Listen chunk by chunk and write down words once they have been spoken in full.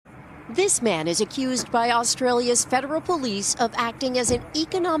This man is accused by Australia's federal police of acting as an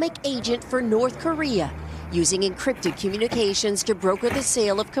economic agent for North Korea, using encrypted communications to broker the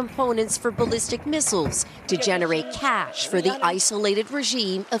sale of components for ballistic missiles to generate cash for the isolated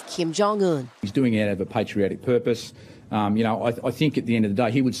regime of Kim Jong-un. He's doing it out of a patriotic purpose. I think at the end of the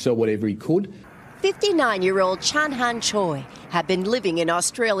day, he would sell whatever he could. 59-year-old Chan Han Choi had been living in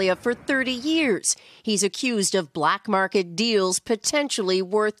Australia for 30 years. He's accused of black market deals potentially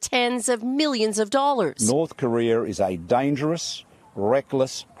worth tens of millions of dollars. North Korea is a dangerous,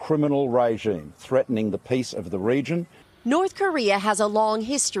 reckless, criminal regime threatening the peace of the region. North Korea has a long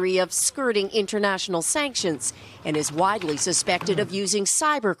history of skirting international sanctions and is widely suspected of using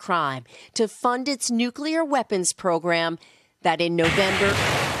cybercrime to fund its nuclear weapons program that in November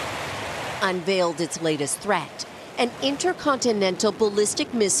unveiled its latest threat, an intercontinental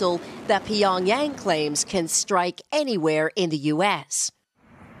ballistic missile that Pyongyang claims can strike anywhere in the U.S.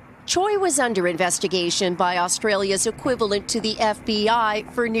 Choi was under investigation by Australia's equivalent to the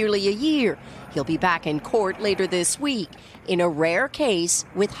FBI for nearly a year. He'll be back in court later this week in a rare case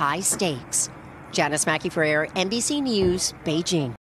with high stakes. Janice Mackey-Ferrer, NBC News, Beijing.